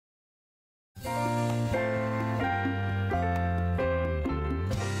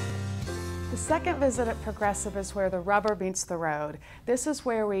second visit at Progressive is where the rubber meets the road. This is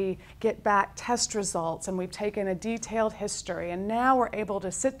where we get back test results and we've taken a detailed history, and now we're able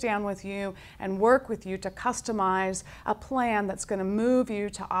to sit down with you and work with you to customize a plan that's going to move you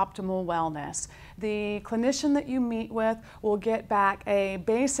to optimal wellness. The clinician that you meet with will get back a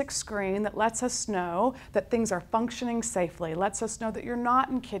basic screen that lets us know that things are functioning safely, lets us know that you're not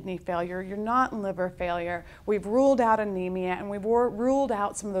in kidney failure, you're not in liver failure. We've ruled out anemia, and we've ruled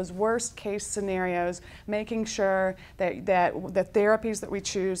out some of those worst case scenarios, making sure that the therapies that we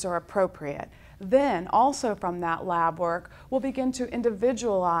choose are appropriate. Then, also from that lab work, we'll begin to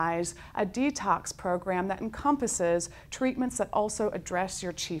individualize a detox program that encompasses treatments that also address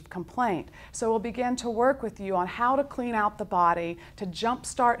your chief complaint. So we'll begin to work with you on how to clean out the body, to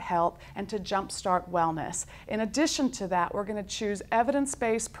jumpstart health, and to jumpstart wellness. In addition to that, we're going to choose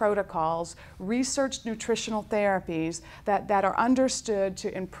evidence-based protocols, researched nutritional therapies that are understood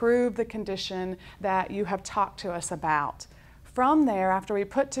to improve the condition that you have talked to us about. From there, after we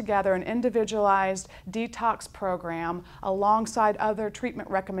put together an individualized detox program alongside other treatment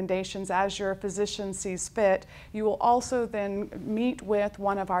recommendations as your physician sees fit, you will also then meet with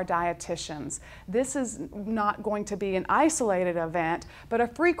one of our dietitians. This is not going to be an isolated event, but a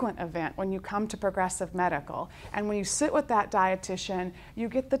frequent event when you come to Progressive Medical. And when you sit with that dietitian, you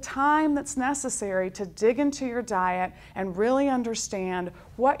get the time that's necessary to dig into your diet and really understand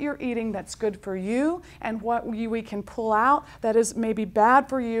what you're eating that's good for you and what we can pull out that is maybe bad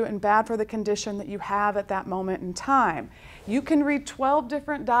for you and bad for the condition that you have at that moment in time. You can read 12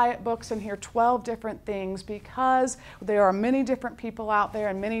 different diet books and hear 12 different things because there are many different people out there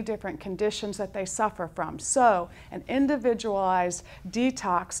and many different conditions that they suffer from. So an individualized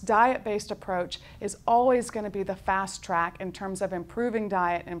detox, diet-based approach is always going to be the fast track in terms of improving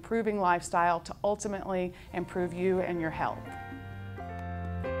diet, improving lifestyle to ultimately improve you and your health.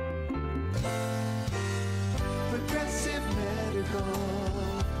 Progressive Medical,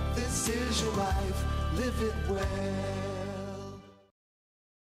 this is your life, live it well.